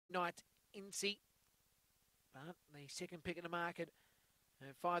Night Incy. But the second pick in the market,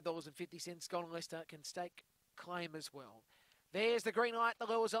 $5.50, Golden Leicester can stake claim as well. There's the green light. The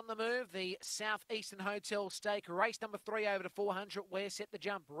lure's on the move. The Southeastern Hotel stake. Race number 3 over to 400. We're set the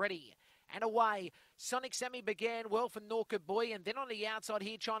jump. Ready and away. Sonic Sammy began well for Norkid Boy, and then on the outside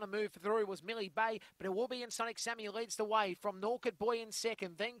here trying to move through was Millie Bay, but it will be in Sonic Sammy leads the way from Norkid Boy in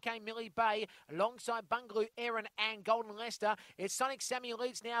second. Then came Millie Bay alongside Bungaloo, Erin and Golden Leicester. It's Sonic Sammy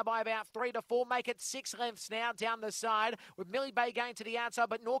leads now by about 3 to 4. Make it 6 lengths now down the side with Millie Bay going to the outside,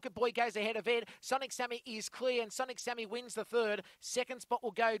 but Norkid Boy goes ahead of Ed. Sonic Sammy is clear, and Sonic Sammy wins the third. Second spot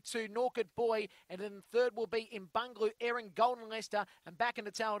will go to Norkid Boy, and then third will be in Bungaloo, Erin, Golden Leicester, and back in the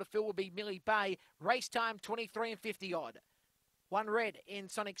tail to fill will be Millie Bay. Race time 23 and 50 odd. 1 red in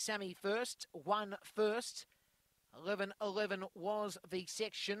Sonic Sammy first, 1 first. 11-11 was the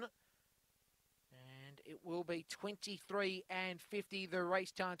section. And it will be 23 and 50 the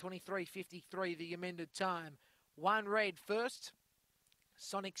race time, 23:53 the amended time. 1 red first.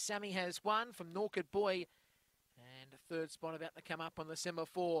 Sonic Sammy has won from Norkid Boy. And third spot about to come up on December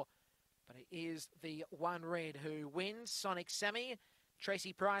 4. But it is the 1 red who wins. Sonic Sammy.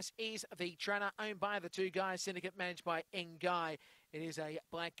 Tracy Price is the trainer, owned by the 2 guys, syndicate managed by Ngai. It is a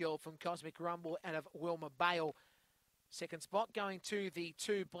black girl from Cosmic Rumble out of Wilma Bale. Second spot going to the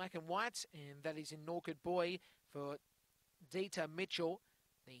 2 black and whites, and that is in Norkid Boy for Dita Mitchell,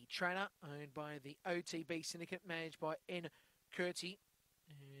 the trainer, owned by the OTB syndicate managed by N. Curti.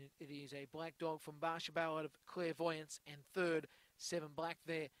 It is a black dog from Barshabal out of Clairvoyance, and third, 7 black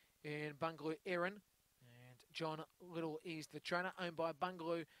there in Bungaloo Erin. John Little is the trainer, owned by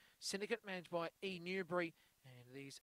Bungaloo Syndicate, managed by E. Newbury. And it is